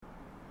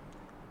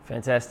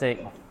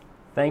Fantastic.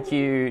 Thank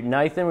you,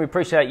 Nathan. We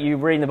appreciate you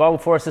reading the Bible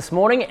for us this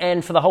morning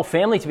and for the whole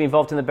family to be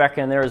involved in the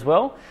background there as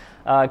well.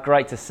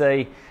 Great to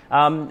see.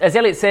 As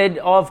Elliot said,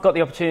 I've got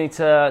the opportunity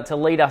to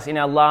lead us in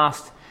our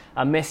last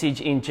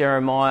message in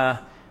Jeremiah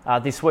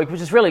this week,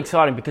 which is really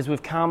exciting because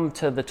we've come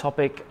to the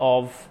topic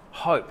of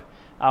hope,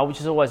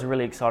 which is always a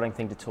really exciting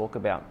thing to talk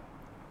about.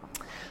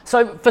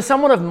 So for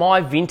someone of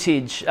my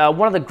vintage,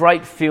 one of the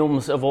great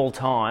films of all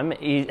time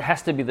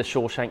has to be The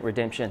Shawshank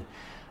Redemption.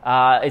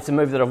 It's a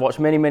movie that I've watched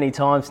many, many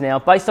times now,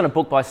 based on a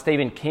book by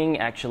Stephen King,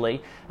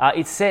 actually.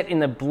 It's set in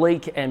the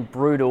bleak and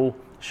brutal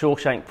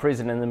Shawshank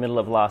prison in the middle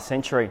of last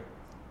century.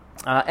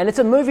 And it's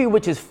a movie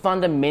which is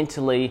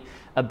fundamentally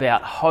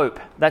about hope.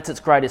 That's its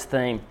greatest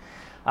theme.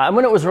 And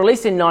when it was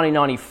released in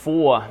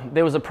 1994,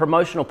 there was a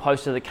promotional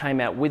poster that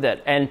came out with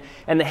it. And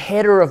the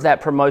header of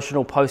that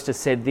promotional poster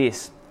said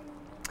this: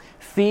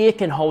 "Fear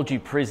can hold you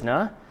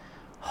prisoner,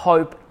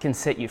 hope can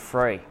set you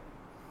free."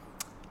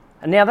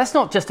 And now that's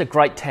not just a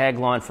great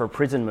tagline for a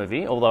prison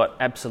movie, although it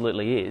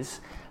absolutely is.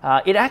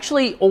 It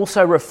actually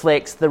also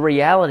reflects the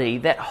reality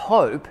that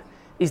hope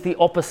is the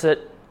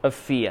opposite of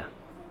fear.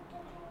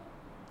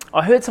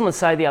 I heard someone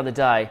say the other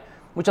day,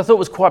 which I thought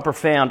was quite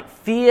profound: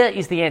 fear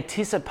is the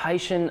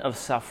anticipation of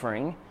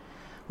suffering,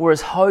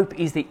 whereas hope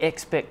is the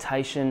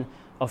expectation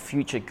of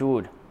future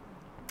good.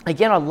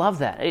 Again, I love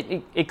that.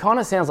 It kind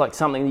of sounds like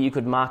something that you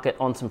could market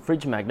on some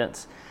fridge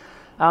magnets.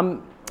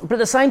 But at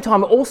the same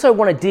time, I also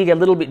want to dig a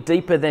little bit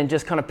deeper than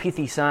just kind of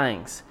pithy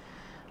sayings.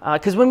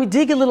 Because when we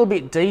dig a little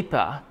bit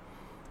deeper,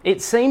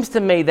 it seems to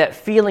me that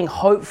feeling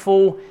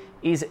hopeful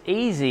is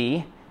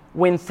easy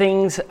when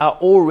things are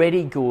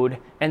already good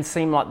and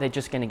seem like they're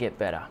just going to get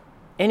better.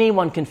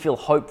 Anyone can feel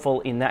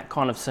hopeful in that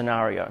kind of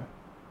scenario.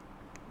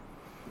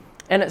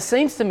 And it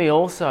seems to me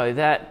also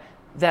that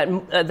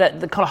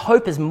the kind of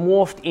hope has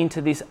morphed into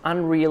this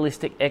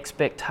unrealistic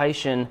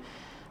expectation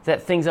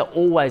that things are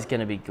always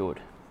going to be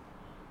good.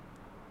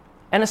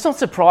 And it's not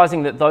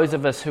surprising that those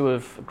of us who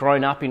have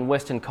grown up in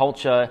Western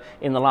culture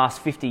in the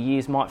last 50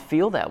 years might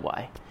feel that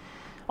way.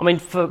 I mean,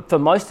 for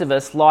most of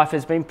us, life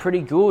has been pretty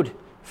good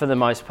for the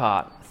most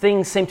part.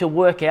 Things seem to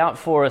work out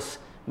for us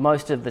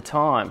most of the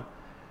time.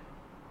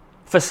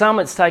 For some,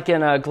 it's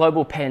taken a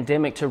global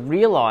pandemic to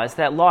realise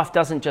that life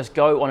doesn't just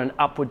go on an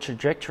upward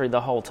trajectory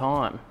the whole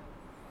time.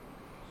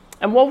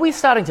 And while we're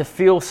starting to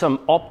feel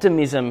some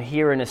optimism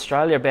here in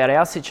Australia about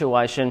our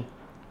situation,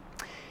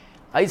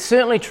 it's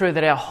certainly true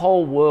that our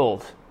whole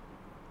world,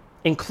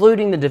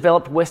 including the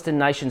developed Western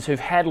nations who've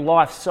had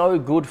life so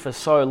good for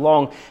so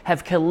long,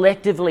 have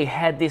collectively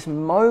had this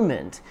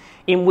moment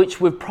in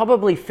which we've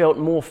probably felt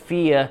more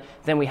fear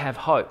than we have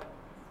hope.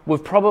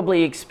 We've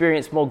probably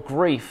experienced more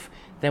grief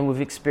than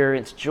we've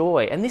experienced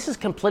joy. And this is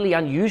completely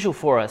unusual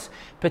for us,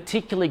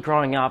 particularly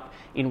growing up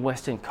in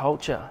Western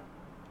culture.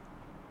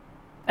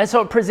 And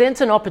so it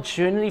presents an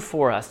opportunity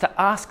for us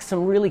to ask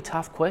some really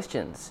tough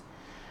questions,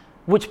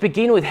 which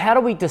begin with: how do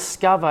we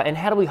discover and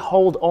how do we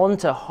hold on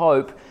to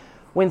hope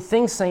when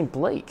things seem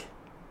bleak?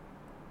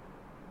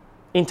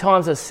 In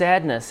times of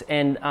sadness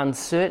and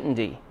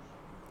uncertainty,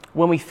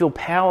 when we feel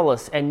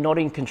powerless and not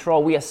in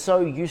control. We are so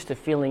used to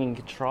feeling in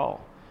control.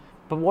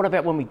 But what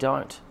about when we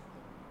don't?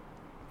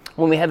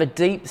 When we have a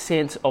deep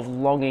sense of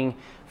longing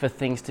for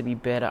things to be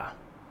better?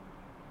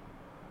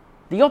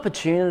 The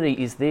opportunity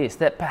is this: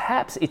 that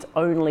perhaps it's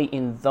only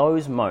in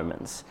those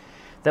moments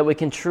that we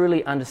can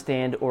truly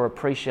understand or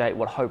appreciate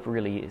what hope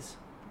really is.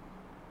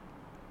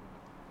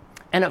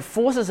 And it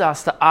forces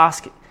us to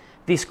ask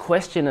this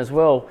question as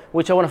well,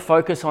 which I want to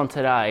focus on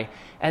today,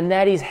 and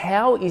that is: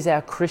 how is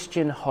our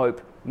Christian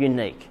hope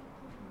unique?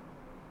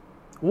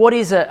 What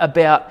is it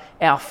about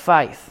our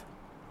faith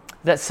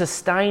that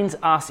sustains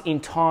us in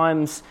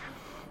times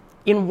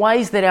in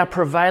ways that our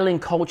prevailing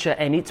culture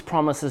and its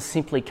promises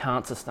simply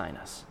can't sustain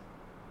us?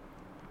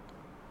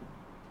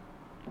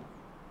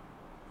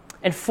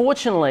 And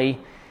fortunately,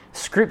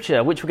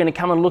 Scripture, which we're going to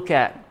come and look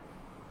at,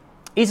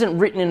 isn't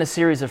written in a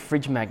series of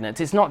fridge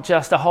magnets. It's not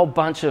just a whole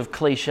bunch of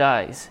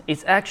cliches.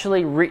 It's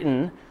actually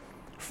written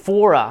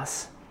for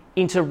us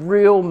into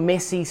real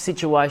messy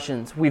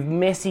situations with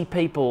messy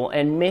people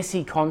and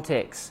messy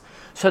contexts,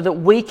 so that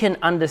we can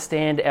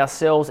understand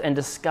ourselves and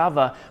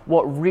discover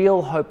what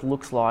real hope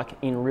looks like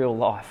in real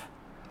life.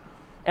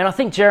 And I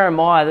think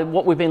Jeremiah,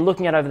 what we've been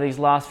looking at over these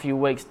last few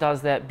weeks,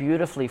 does that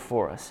beautifully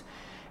for us.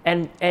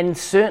 And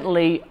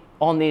certainly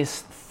on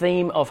this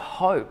theme of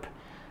hope,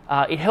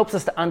 it helps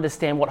us to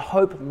understand what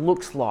hope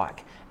looks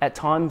like at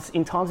times,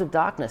 in times of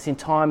darkness, in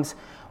times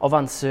of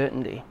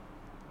uncertainty.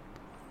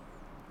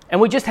 And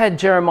we just had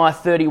Jeremiah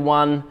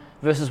 31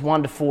 verses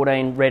 1 to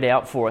 14 read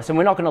out for us, and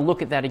we're not going to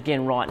look at that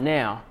again right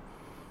now.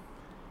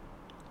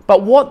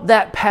 But what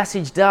that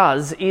passage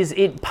does is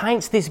it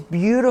paints this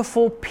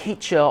beautiful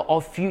picture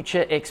of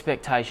future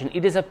expectation.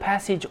 It is a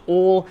passage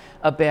all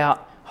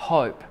about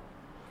hope.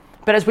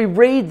 But as we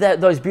read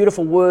those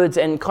beautiful words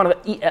and kind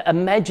of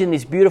imagine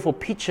this beautiful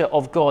picture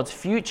of God's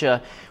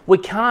future, we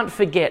can't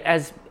forget,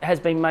 as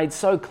has been made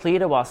so clear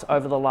to us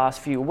over the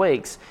last few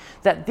weeks,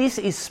 that this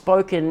is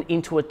spoken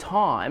into a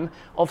time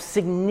of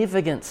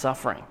significant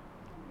suffering.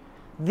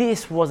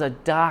 This was a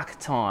dark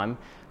time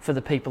for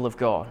the people of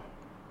God.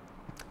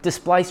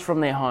 Displaced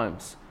from their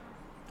homes,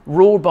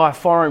 ruled by a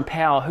foreign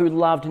power who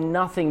loved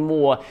nothing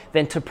more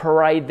than to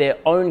parade their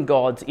own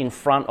gods in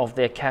front of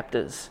their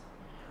captors,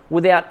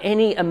 without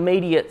any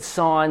immediate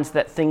signs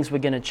that things were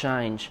going to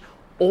change.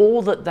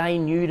 All that they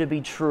knew to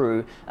be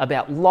true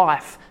about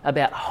life,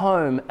 about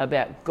home,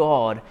 about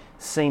God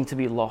seemed to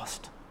be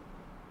lost.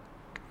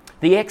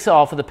 The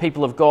exile for the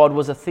people of God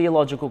was a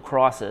theological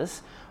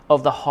crisis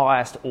of the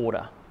highest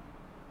order.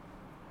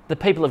 The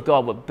people of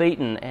God were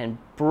beaten and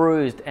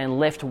bruised and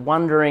left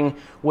wondering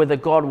whether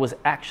God was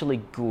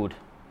actually good.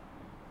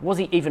 Was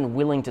he even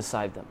willing to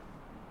save them?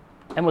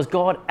 And was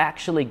God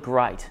actually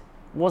great?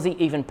 Was he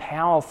even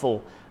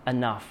powerful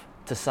enough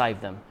to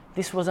save them?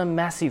 This was a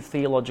massive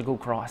theological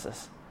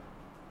crisis.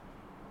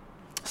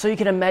 So you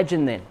can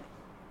imagine then,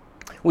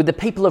 with the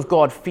people of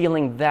God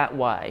feeling that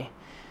way,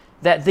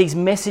 that these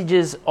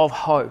messages of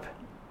hope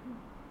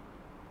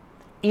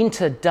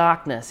into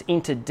darkness,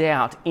 into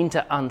doubt,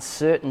 into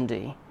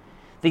uncertainty,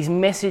 these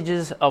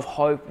messages of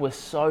hope were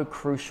so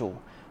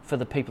crucial for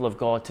the people of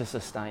God to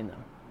sustain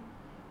them.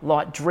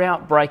 Like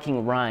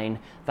drought-breaking rain,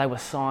 they were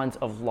signs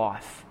of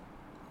life.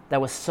 They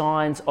were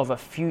signs of a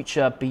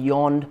future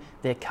beyond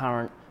their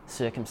current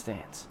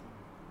circumstance.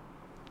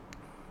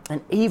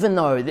 And even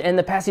though, and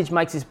the passage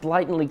makes this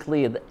blatantly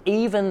clear, that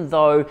even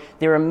though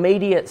their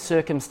immediate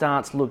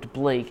circumstance looked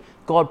bleak,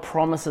 God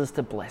promises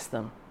to bless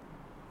them.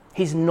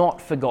 He's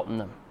not forgotten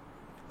them.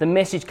 The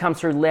message comes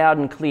through loud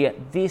and clear.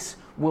 This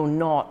will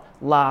not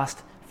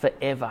last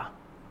forever.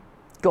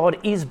 God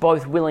is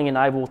both willing and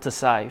able to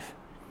save.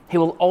 He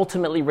will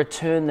ultimately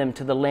return them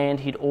to the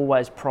land he'd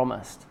always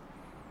promised.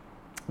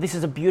 This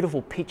is a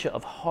beautiful picture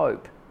of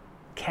hope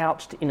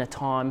couched in a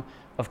time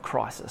of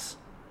crisis.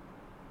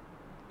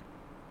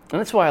 And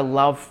that's why I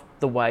love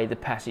the way the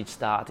passage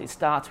starts. It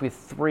starts with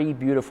three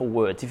beautiful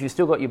words. If you've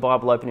still got your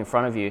Bible open in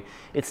front of you,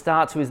 it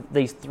starts with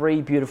these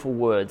three beautiful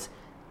words,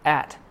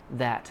 at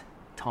that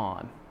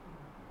time.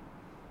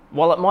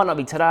 While it might not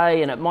be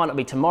today and it might not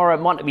be tomorrow,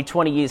 it might not be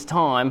 20 years'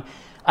 time,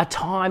 a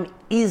time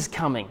is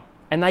coming.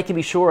 And they can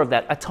be sure of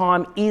that. A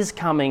time is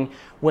coming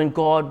when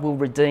God will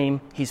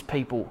redeem his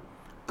people.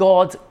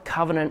 God's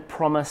covenant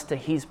promise to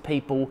his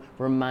people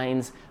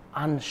remains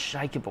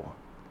unshakable.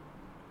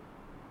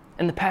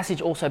 And the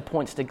passage also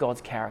points to God's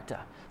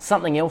character,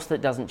 something else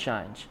that doesn't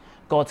change.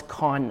 God's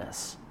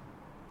kindness,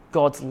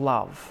 God's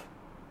love.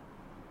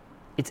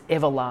 It's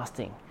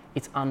everlasting,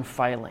 it's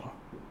unfailing.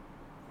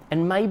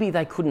 And maybe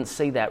they couldn't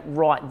see that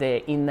right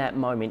there in that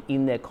moment,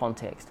 in their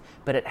context,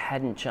 but it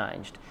hadn't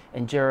changed.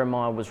 And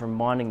Jeremiah was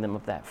reminding them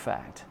of that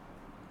fact.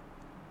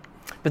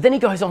 But then he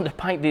goes on to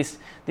paint this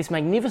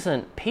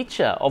magnificent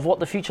picture of what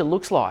the future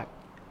looks like.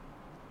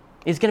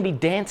 There's going to be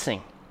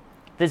dancing.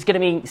 There's going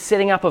to be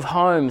setting up of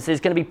homes. There's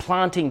going to be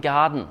planting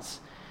gardens.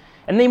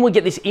 And then we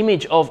get this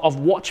image of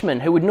watchmen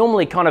who would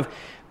normally kind of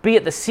be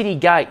at the city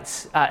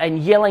gates and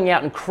yelling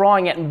out and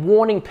crying out and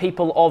warning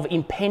people of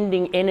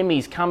impending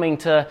enemies coming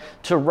to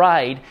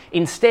raid.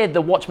 Instead,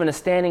 the watchmen are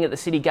standing at the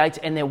city gates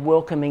and they're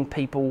welcoming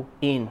people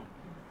in.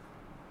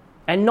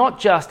 And not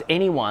just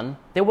anyone,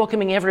 they're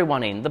welcoming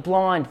everyone in. The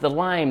blind, the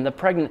lame, the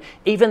pregnant,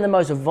 even the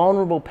most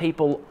vulnerable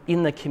people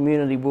in the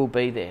community will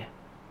be there.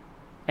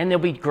 And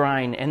there'll be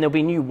grain, and there'll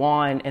be new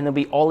wine, and there'll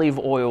be olive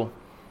oil.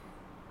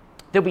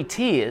 There'll be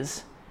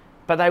tears,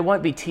 but they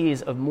won't be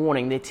tears of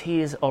mourning. They're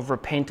tears of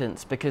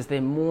repentance because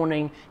their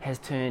mourning has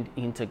turned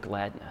into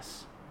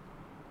gladness.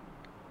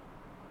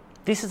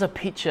 This is a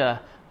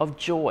picture of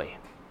joy.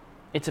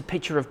 It's a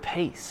picture of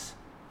peace,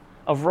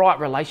 of right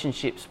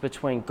relationships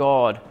between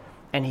God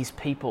and his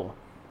people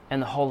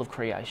and the whole of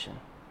creation.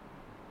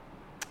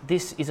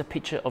 This is a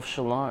picture of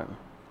shalom,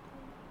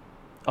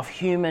 of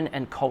human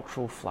and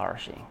cultural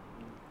flourishing.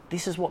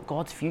 This is what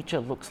God's future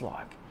looks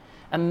like.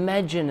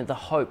 Imagine the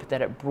hope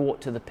that it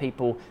brought to the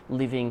people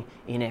living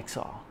in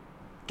exile,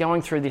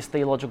 going through this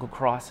theological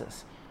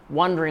crisis,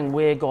 wondering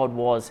where God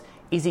was.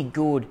 Is he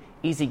good?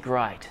 Is he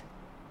great?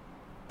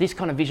 This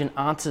kind of vision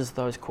answers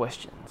those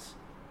questions.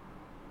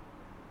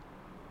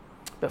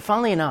 But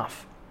funnily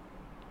enough,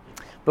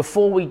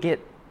 before we get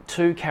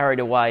too carried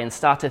away and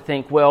start to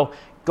think, well,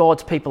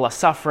 God's people are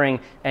suffering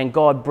and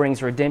God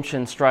brings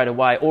redemption straight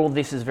away, all of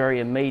this is very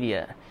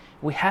immediate,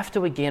 we have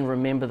to again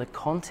remember the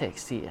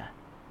context here.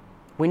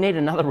 We need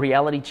another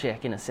reality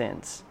check in a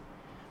sense.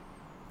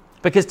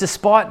 Because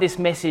despite this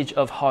message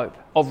of hope,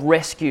 of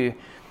rescue,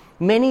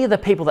 many of the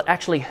people that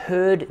actually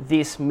heard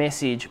this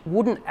message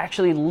wouldn't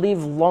actually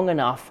live long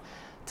enough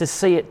to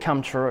see it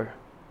come true.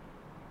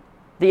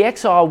 The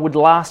exile would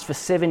last for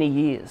 70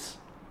 years.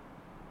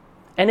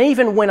 And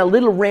even when a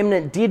little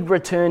remnant did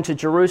return to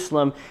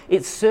Jerusalem,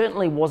 it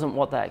certainly wasn't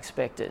what they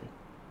expected.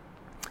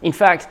 In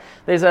fact,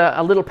 there's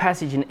a little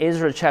passage in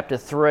Ezra chapter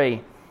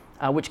 3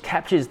 which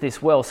captures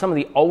this well. Some of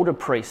the older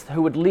priests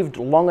who had lived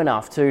long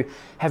enough to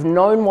have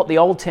known what the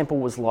old temple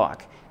was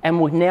like and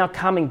were now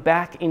coming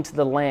back into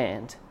the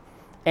land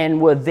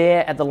and were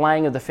there at the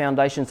laying of the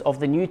foundations of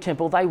the new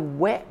temple, they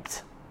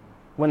wept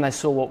when they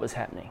saw what was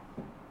happening.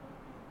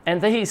 And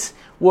these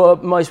were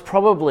most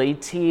probably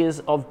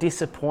tears of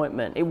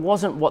disappointment. It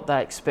wasn't what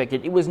they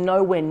expected. It was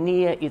nowhere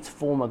near its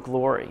former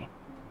glory.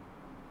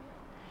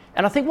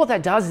 And I think what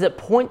that does is it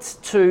points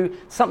to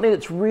something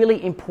that's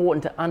really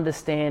important to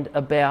understand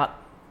about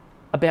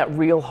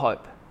real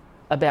hope,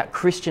 about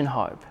Christian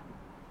hope.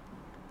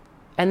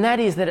 And that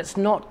is that it's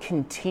not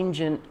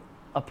contingent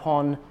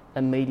upon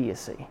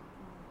immediacy.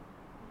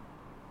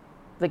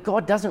 That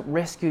God doesn't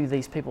rescue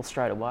these people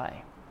straight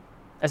away.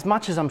 As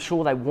much as I'm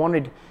sure they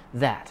wanted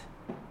that,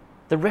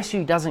 the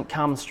rescue doesn't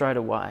come straight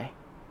away.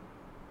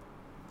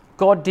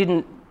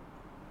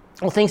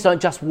 Things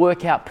don't just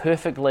work out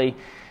perfectly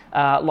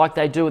like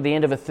they do at the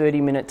end of a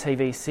 30-minute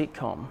TV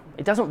sitcom.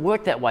 It doesn't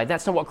work that way.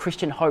 That's not what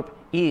Christian hope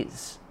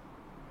is.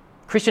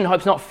 Christian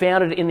hope's not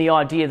founded in the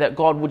idea that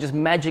God will just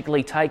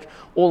magically take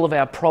all of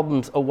our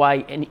problems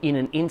away in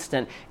an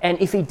instant.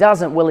 And if he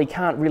doesn't, well, he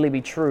can't really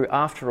be true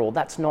after all.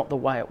 That's not the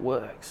way it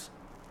works.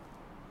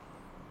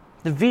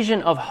 The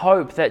vision of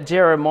hope that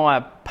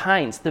Jeremiah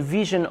paints, the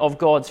vision of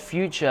God's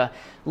future,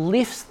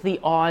 lifts the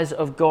eyes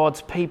of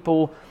God's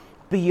people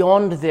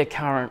beyond their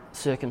current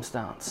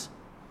circumstance,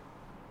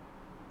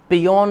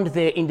 beyond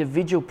their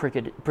individual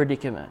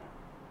predicament.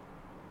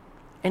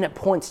 And it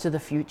points to the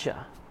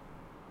future.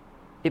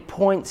 It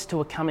points to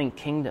a coming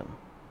kingdom,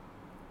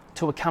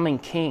 to a coming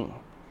king.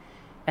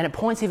 And it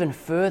points even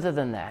further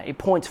than that. It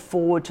points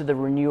forward to the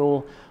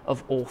renewal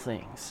of all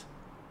things.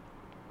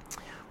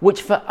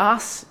 Which for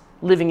us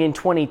living in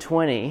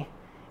 2020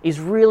 is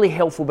really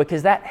helpful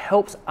because that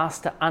helps us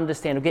to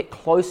understand or get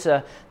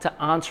closer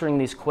to answering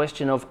this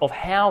question of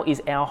how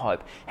is our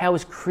hope, how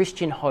is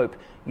Christian hope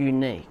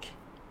unique?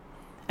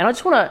 And I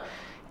just want to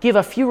give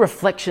a few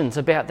reflections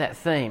about that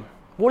theme.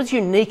 What is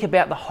unique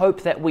about the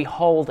hope that we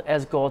hold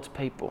as God's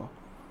people?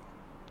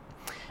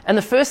 And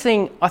the first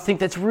thing I think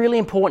that's really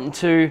important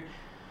to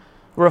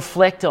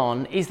reflect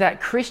on is that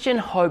Christian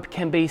hope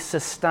can be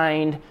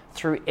sustained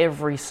through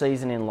every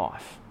season in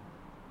life.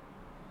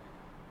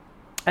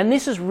 And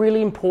this is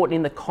really important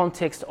in the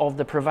context of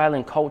the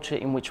prevailing culture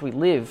in which we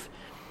live,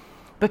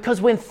 because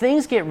when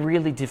things get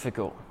really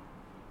difficult,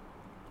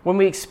 when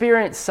we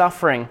experience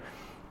suffering,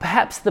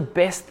 perhaps the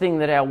best thing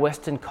that our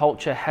Western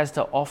culture has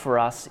to offer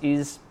us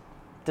is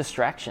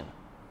distraction.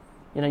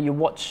 You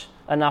watch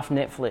enough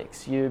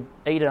Netflix, you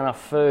eat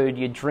enough food,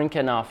 you drink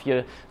enough,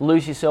 you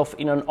lose yourself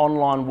in an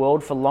online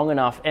world for long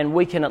enough, and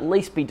we can at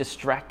least be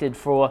distracted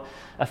for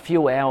a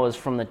few hours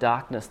from the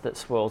darkness that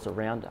swirls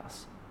around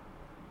us.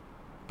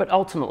 But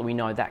ultimately we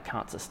know that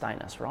can't sustain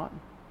us, right?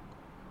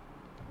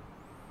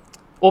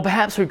 Or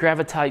perhaps we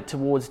gravitate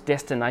towards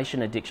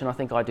destination addiction. I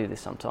think I do this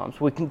sometimes.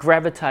 We can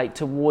gravitate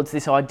towards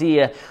this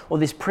idea or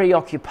this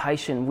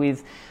preoccupation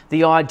with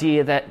the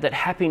idea that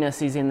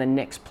happiness is in the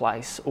next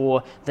place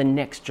or the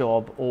next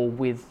job or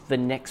with the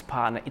next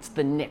partner. It's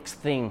the next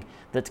thing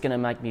that's going to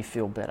make me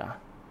feel better.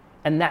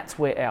 And that's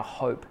where our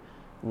hope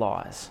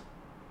lies.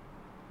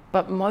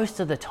 But most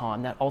of the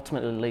time, that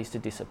ultimately leads to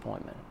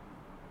disappointment.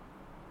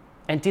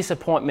 And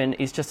disappointment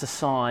is just a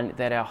sign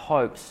that our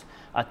hopes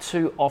are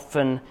too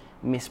often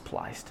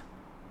misplaced.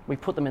 We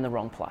put them in the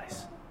wrong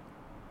place.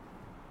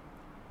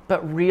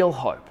 But real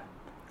hope,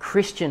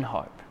 Christian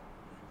hope,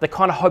 the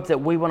kind of hope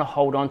that we want to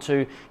hold on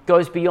to,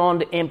 goes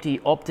beyond empty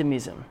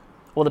optimism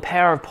or the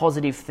power of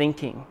positive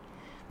thinking,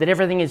 that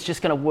everything is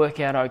just going to work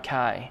out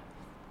okay,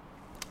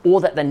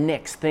 or that the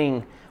next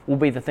thing will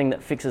be the thing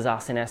that fixes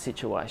us in our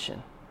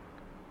situation.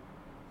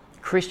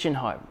 Christian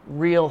hope,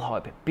 real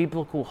hope,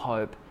 biblical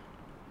hope,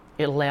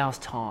 it allows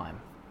time.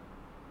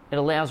 It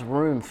allows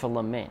room for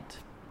lament.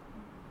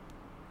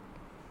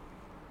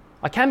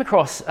 I came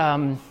across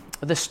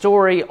the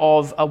story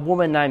of a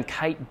woman named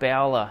Kate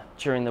Bowler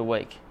during the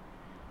week.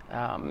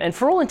 And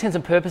for all intents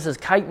and purposes,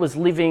 Kate was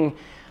living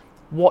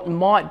what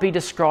might be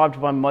described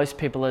by most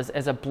people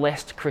as a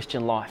blessed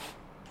Christian life.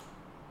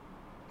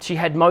 She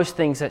had most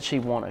things that she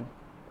wanted.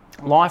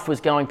 Life was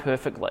going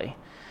perfectly,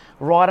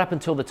 right up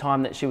until the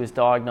time that she was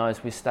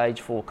diagnosed with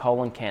stage 4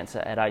 colon cancer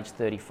at age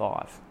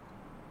 35,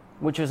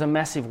 which was a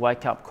massive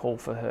wake-up call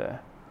for her.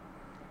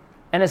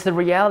 And as the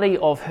reality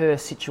of her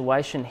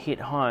situation hit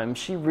home,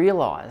 she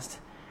realised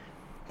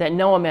that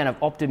no amount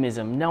of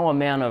optimism, no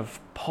amount of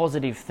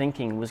positive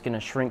thinking was going to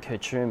shrink her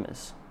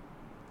tumours.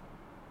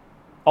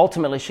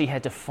 Ultimately, she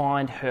had to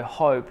find her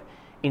hope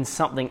in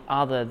something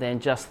other than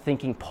just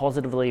thinking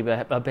positively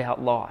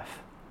about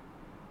life.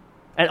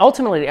 And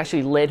ultimately, it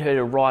actually led her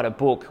to write a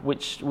book,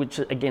 which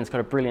again, has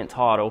got a brilliant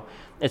title.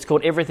 It's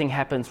called Everything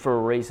Happens for a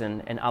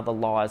Reason and Other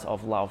Lies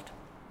I've Loved.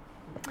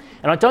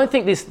 And I don't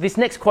think this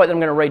next quote that I'm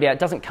going to read out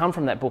doesn't come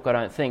from that book, I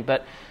don't think,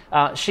 but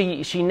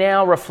she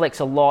now reflects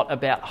a lot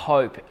about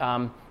hope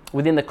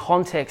within the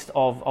context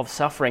of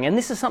suffering. And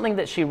this is something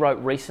that she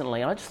wrote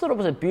recently, and I just thought it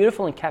was a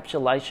beautiful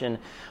encapsulation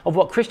of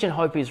what Christian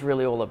hope is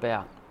really all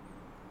about.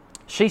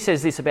 She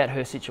says this about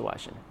her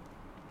situation.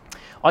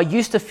 I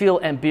used to feel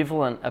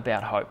ambivalent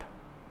about hope.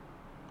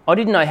 I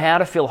didn't know how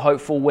to feel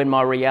hopeful when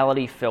my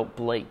reality felt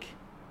bleak.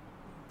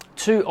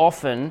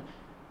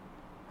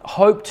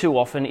 Hope too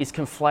often is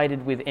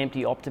conflated with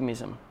empty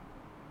optimism.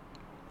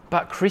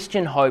 But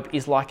Christian hope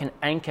is like an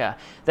anchor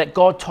that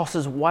God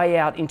tosses way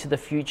out into the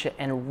future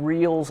and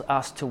reels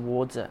us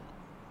towards it,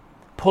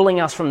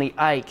 pulling us from the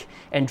ache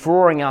and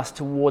drawing us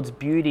towards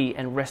beauty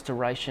and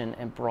restoration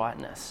and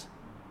brightness.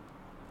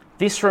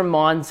 This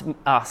reminds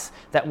us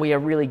that we are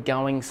really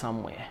going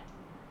somewhere,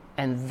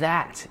 and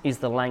that is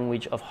the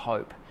language of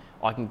hope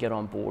I can get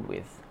on board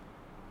with.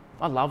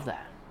 I love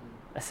that.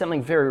 There's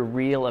something very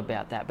real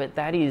about that, but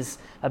that is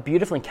a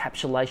beautiful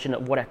encapsulation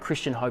of what our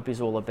Christian hope is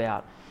all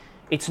about.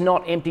 It's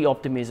not empty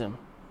optimism.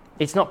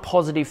 It's not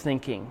positive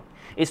thinking.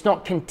 It's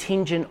not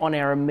contingent on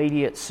our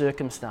immediate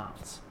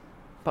circumstance,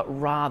 but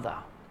rather,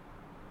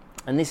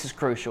 and this is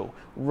crucial,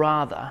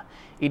 rather,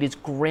 it is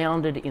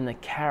grounded in the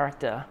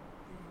character,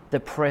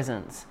 the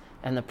presence,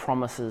 and the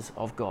promises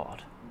of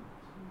God.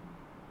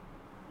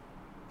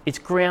 It's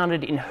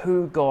grounded in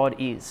who God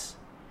is,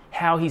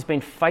 how he's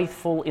been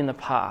faithful in the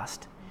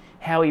past,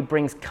 how he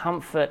brings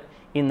comfort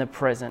in the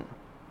present,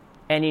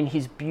 and in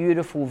his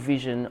beautiful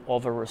vision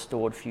of a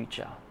restored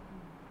future.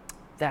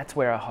 That's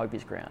where our hope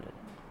is grounded.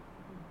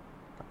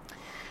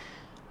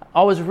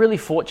 I was really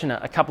fortunate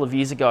a couple of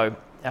years ago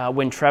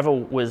when travel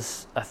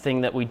was a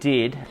thing that we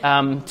did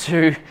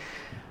to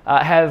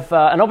have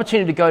an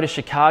opportunity to go to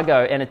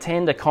Chicago and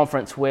attend a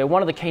conference where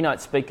one of the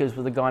keynote speakers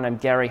was a guy named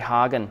Gary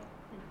Hagen,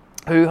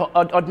 who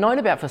I'd known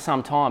about for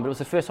some time, but it was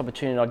the first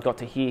opportunity I'd got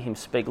to hear him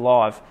speak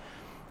live,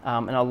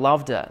 and I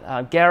loved it.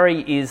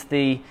 Gary is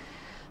the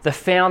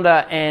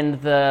founder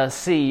and the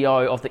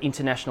CEO of the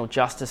International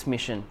Justice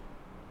Mission.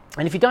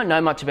 And if you don't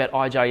know much about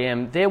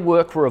IJM, their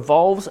work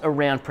revolves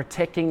around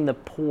protecting the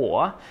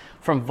poor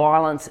from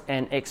violence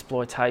and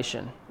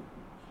exploitation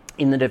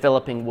in the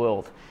developing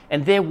world.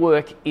 And their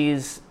work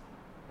is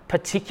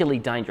particularly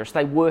dangerous.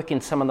 They work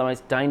in some of the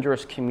most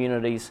dangerous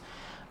communities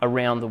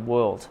around the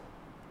world.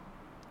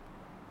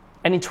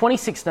 And in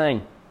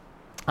 2016,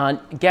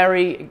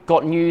 Gary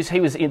got news,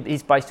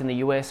 he's based in the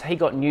US, he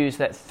got news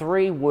that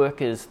 3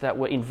 workers that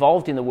were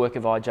involved in the work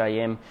of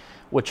IJM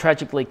were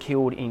tragically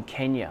killed in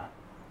Kenya.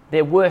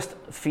 Their worst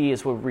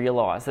fears were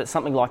realised, that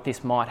something like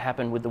this might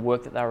happen with the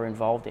work that they were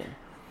involved in.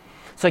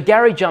 So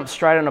Gary jumped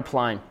straight on a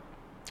plane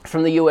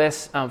from the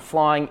US,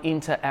 flying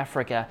into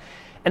Africa.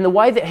 And the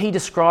way that he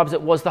describes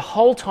it was the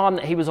whole time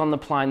that he was on the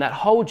plane, that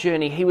whole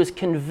journey, he was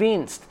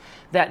convinced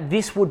that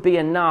this would be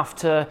enough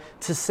to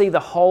see the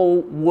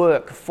whole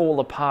work fall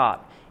apart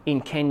in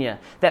Kenya,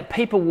 that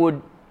people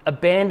would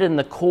abandon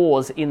the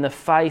cause in the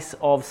face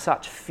of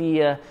such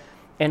fear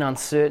and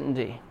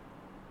uncertainty.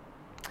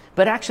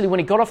 But actually, when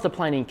he got off the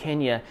plane in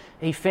Kenya,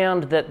 he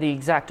found that the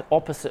exact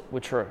opposite were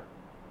true.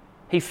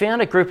 He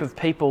found a group of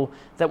people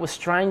that were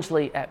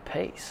strangely at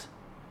peace.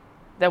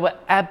 They were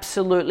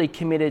absolutely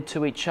committed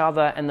to each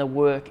other and the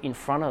work in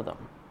front of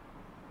them,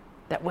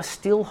 that were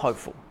still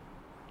hopeful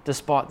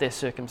despite their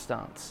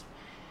circumstance.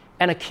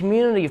 And a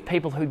community of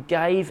people who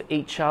gave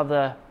each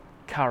other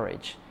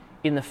courage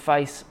in the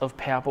face of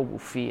palpable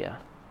fear.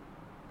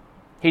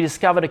 He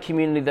discovered a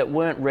community that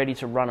weren't ready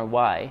to run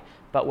away,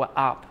 but were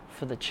up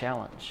for the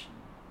challenge.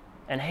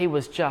 And he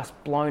was just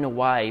blown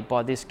away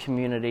by this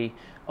community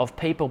of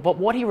people. But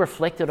what he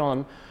reflected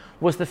on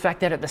was the fact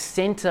that at the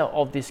centre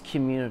of this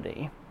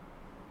community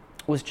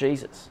was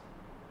Jesus.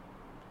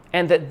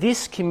 And that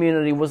this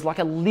community was like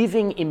a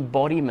living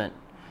embodiment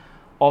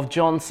of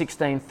John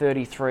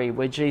 16:33,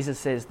 where Jesus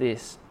says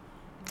this,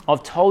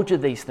 "I've told you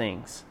these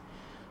things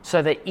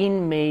so that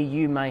in me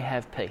you may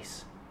have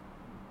peace.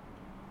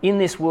 In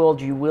this world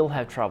you will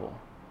have trouble,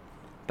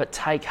 but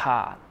take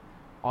heart,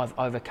 I've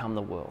overcome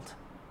the world."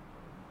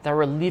 They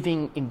were a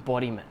living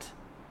embodiment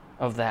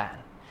of that.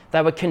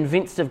 They were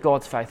convinced of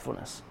God's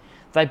faithfulness.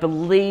 They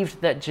believed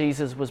that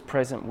Jesus was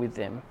present with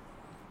them,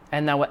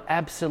 and they were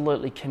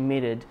absolutely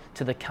committed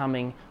to the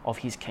coming of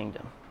his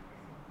kingdom.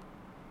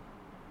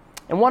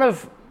 And one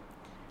of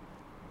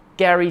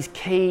Gary's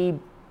key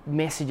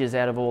messages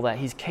out of all that,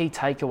 his key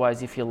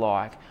takeaways, if you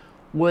like,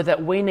 were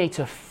that we need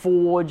to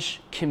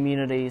forge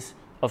communities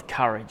of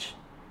courage.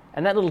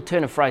 And that little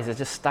turn of phrase has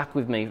just stuck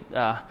with me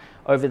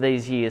over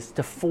these years,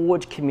 to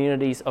forge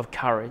communities of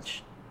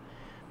courage,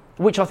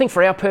 which I think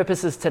for our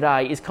purposes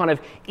today is kind of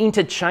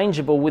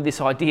interchangeable with this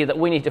idea that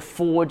we need to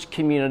forge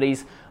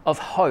communities of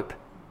hope.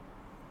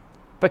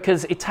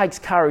 Because it takes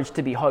courage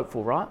to be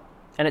hopeful, right?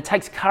 And it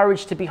takes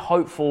courage to be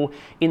hopeful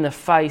in the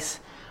face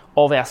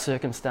of our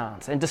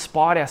circumstance and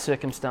despite our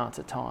circumstance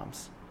at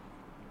times.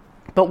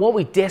 But what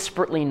we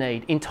desperately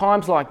need in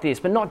times like this,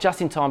 but not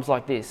just in times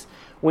like this,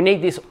 we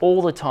need this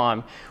all the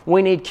time.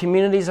 We need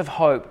communities of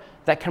hope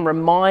that can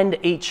remind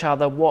each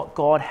other what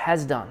God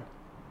has done,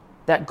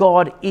 that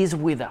God is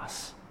with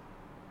us,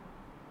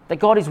 that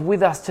God is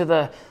with us to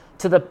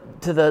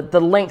the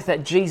length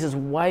that Jesus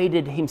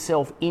waded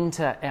himself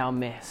into our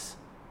mess,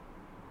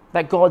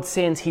 that God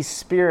sends his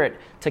Spirit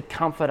to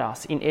comfort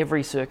us in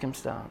every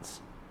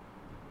circumstance.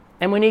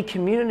 And we need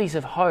communities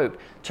of hope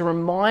to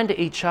remind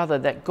each other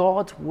that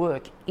God's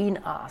work in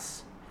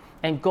us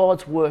and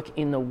God's work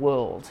in the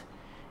world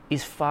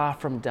is far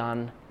from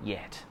done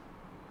yet.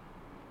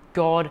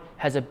 God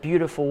has a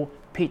beautiful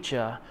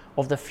picture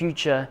of the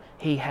future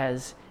he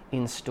has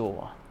in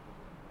store.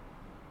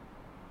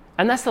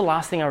 And that's the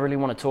last thing I really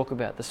want to talk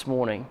about this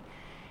morning.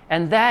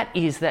 And that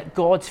is that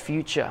God's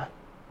future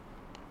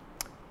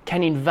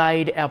can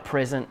invade our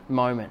present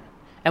moment.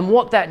 And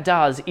what that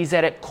does is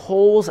that it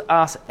calls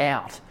us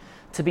out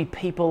to be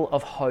people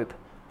of hope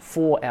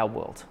for our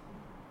world.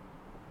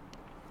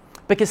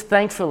 Because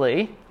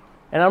thankfully,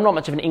 and I'm not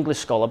much of an English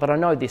scholar, but I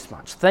know this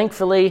much.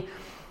 Thankfully,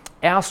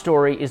 our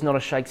story is not a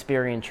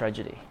Shakespearean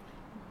tragedy.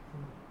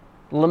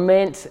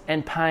 Lament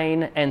and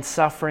pain and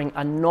suffering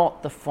are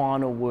not the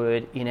final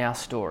word in our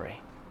story.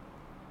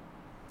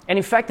 And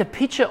in fact, the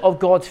picture of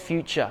God's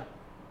future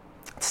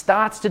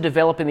starts to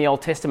develop in the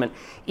Old Testament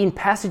in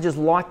passages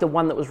like the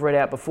one that was read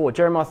out before.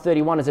 Jeremiah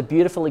 31 is a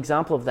beautiful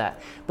example of that.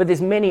 But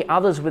there's many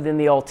others within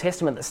the Old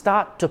Testament that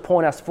start to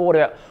point us forward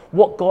about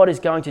what God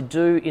is going to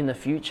do in the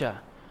future.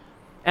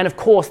 And of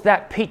course,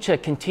 that picture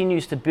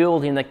continues to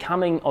build in the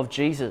coming of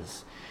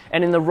Jesus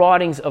and in the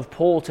writings of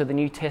Paul to the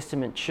New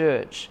Testament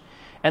church.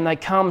 And they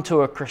come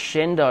to a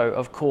crescendo,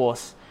 of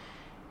course,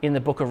 in the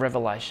book of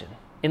Revelation.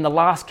 In the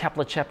last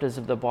couple of chapters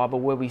of the Bible,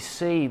 where we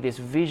see this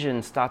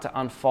vision start to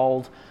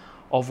unfold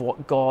of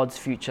what God's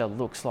future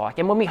looks like.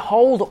 And when we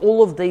hold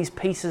all of these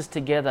pieces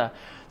together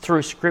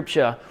through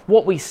Scripture,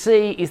 what we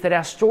see is that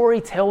our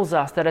story tells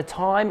us that a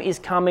time is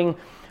coming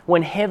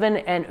when heaven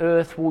and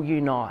earth will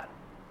unite.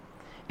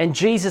 And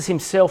Jesus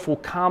himself will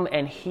come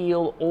and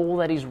heal all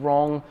that is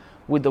wrong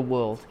with the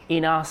world,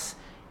 in us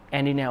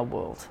and in our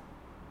world.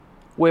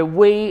 Where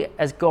we,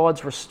 as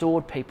God's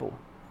restored people,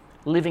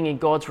 living in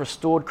God's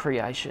restored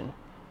creation,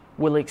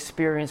 will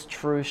experience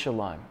true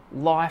shalom,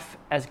 life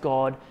as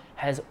God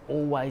has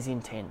always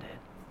intended.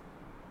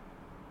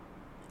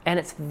 And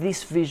it's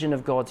this vision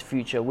of God's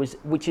future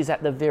which is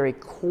at the very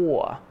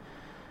core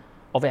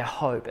of our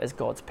hope as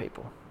God's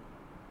people.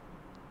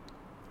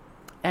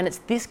 And it's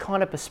this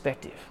kind of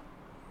perspective,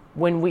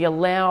 when we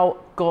allow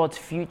God's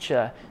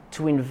future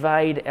to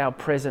invade our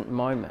present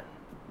moment,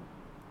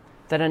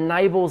 that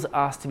enables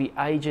us to be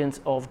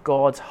agents of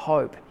God's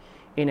hope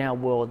in our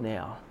world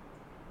now.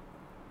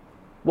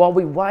 While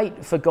we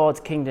wait for God's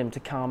kingdom to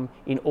come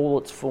in all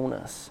its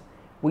fullness,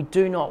 we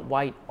do not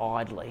wait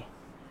idly.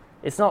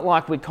 It's not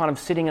like we're kind of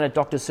sitting in a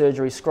doctor's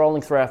surgery,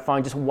 scrolling through our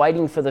phone, just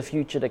waiting for the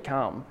future to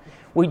come.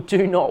 We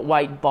do not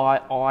wait by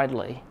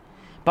idly,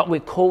 but we're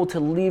called to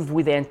live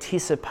with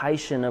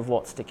anticipation of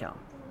what's to come.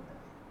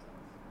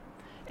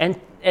 And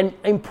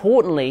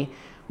importantly,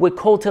 we're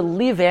called to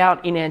live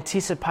out in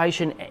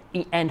anticipation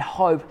and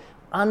hope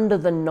under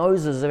the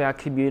noses of our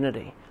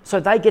community, so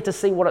they get to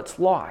see what it's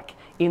like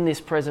in this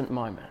present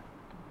moment.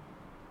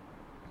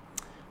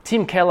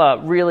 Tim Keller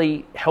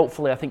really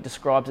helpfully, I think,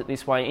 describes it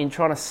this way in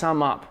trying to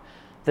sum up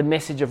the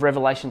message of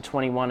Revelation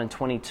 21 and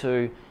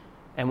 22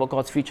 and what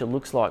God's future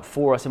looks like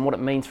for us and what it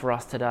means for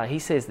us today. He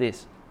says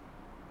this: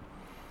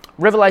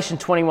 Revelation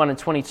 21 and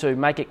 22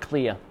 make it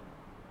clear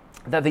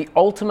that the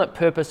ultimate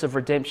purpose of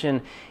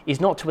redemption is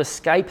not to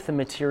escape the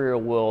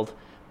material world,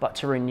 but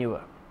to renew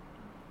it.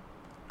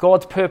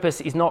 God's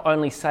purpose is not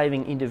only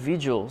saving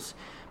individuals,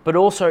 but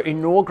also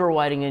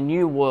inaugurating a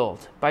new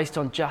world based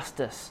on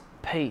justice,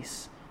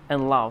 peace,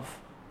 and love,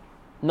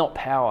 not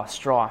power,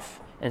 strife,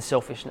 and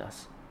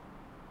selfishness.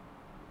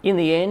 In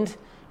the end,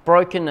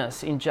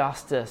 brokenness,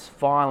 injustice,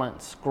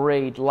 violence,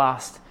 greed,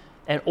 lust,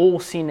 and all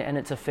sin and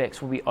its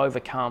effects will be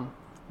overcome,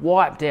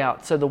 wiped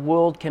out, so the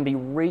world can be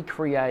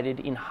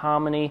recreated in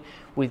harmony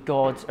with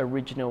God's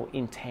original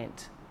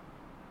intent.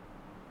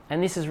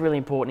 And this is really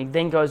important. He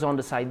then goes on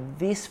to say,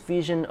 this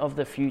vision of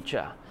the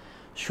future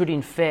should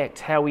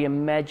infect how we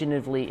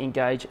imaginatively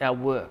engage our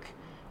work,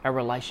 our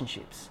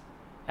relationships,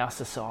 our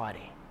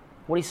society.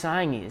 What he's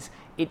saying is,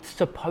 it's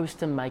supposed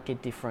to make a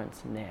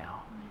difference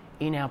now,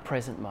 in our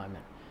present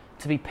moment,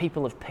 to be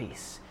people of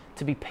peace,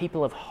 to be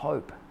people of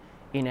hope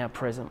in our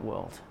present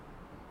world.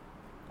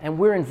 And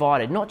we're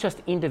invited, not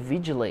just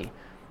individually,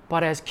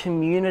 but as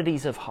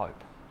communities of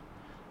hope,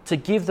 to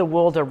give the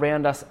world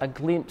around us a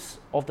glimpse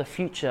of the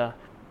future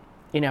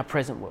in our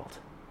present world,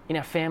 in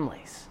our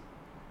families,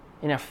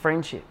 in our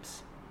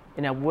friendships,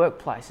 in our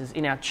workplaces,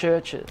 in our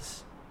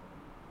churches,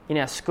 in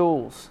our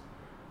schools,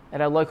 at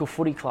our local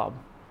footy club,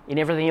 in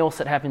everything else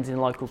that happens in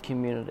local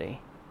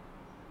community.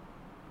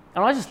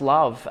 And I just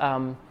love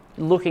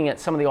looking at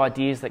some of the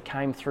ideas that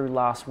came through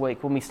last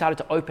week when we started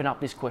to open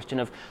up this question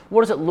of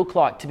what does it look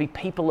like to be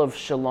people of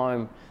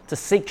shalom, to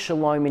seek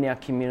shalom in our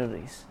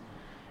communities.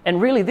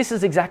 And really, this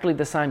is exactly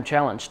the same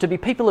challenge. To be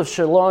people of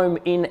shalom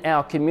in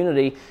our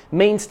community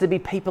means to be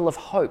people of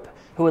hope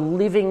who are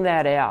living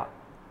that out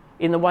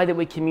in the way that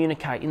we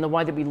communicate, in the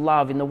way that we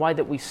love, in the way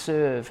that we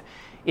serve,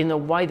 in the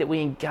way that we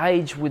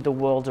engage with the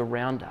world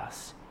around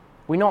us.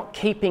 We're not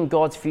keeping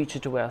God's future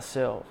to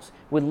ourselves.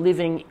 We're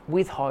living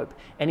with hope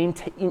and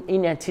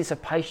in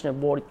anticipation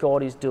of what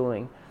God is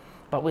doing,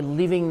 but we're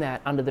living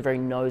that under the very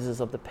noses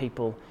of the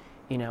people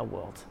in our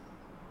world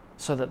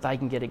so that they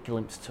can get a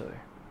glimpse too.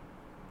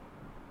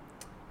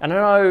 And I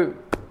know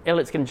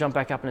Elliot's going to jump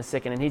back up in a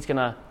second and he's going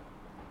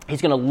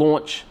to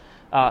launch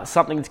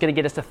something that's going to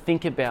get us to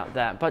think about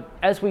that. But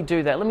as we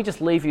do that, let me just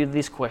leave you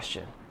this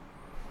question.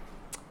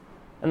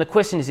 And the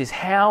question is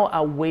how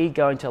are we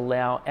going to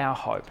allow our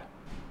hope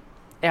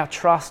our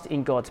trust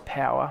in God's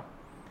power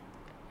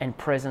and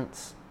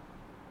presence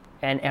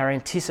and our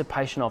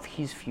anticipation of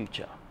his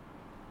future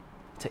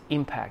to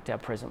impact our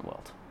present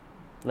world.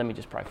 Let me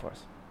just pray for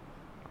us.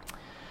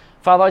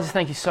 Father, I just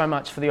thank you so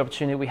much for the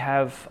opportunity we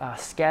have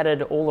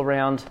scattered all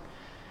around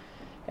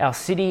our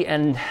city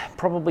and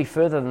probably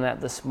further than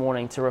that this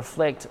morning to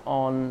reflect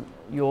on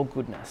your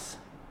goodness,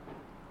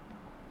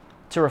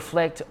 to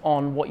reflect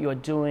on what you're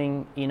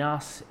doing in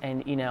us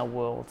and in our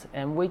world.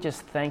 And we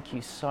just thank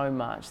you so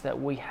much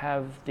that we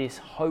have this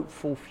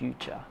hopeful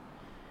future.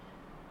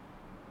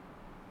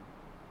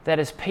 That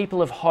as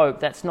people of hope,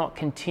 that's not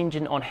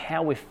contingent on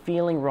how we're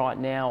feeling right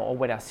now or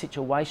what our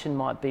situation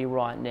might be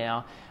right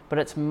now, but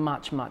it's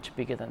much, much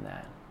bigger than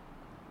that.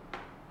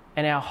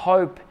 And our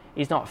hope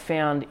is not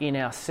found in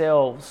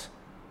ourselves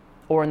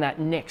or in that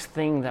next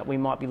thing that we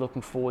might be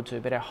looking forward to,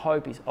 but our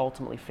hope is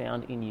ultimately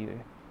found in you.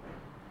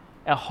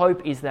 Our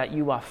hope is that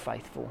you are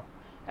faithful.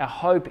 Our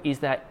hope is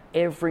that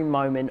every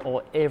moment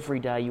or every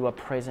day you are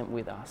present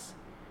with us.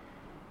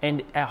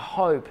 And our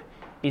hope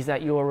is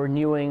that you are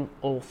renewing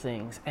all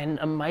things. And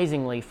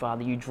amazingly,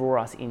 Father, you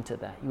draw us into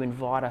that. You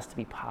invite us to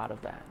be part of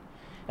that.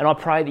 And I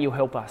pray that you'll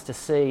help us to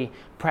see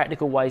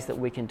practical ways that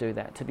we can do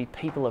that, to be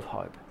people of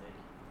hope.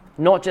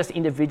 Not just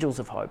individuals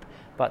of hope,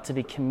 but to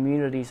be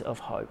communities of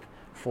hope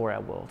for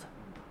our world.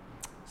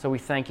 So we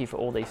thank you for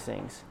all these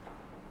things.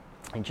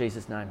 In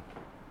Jesus' name.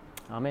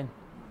 Amen.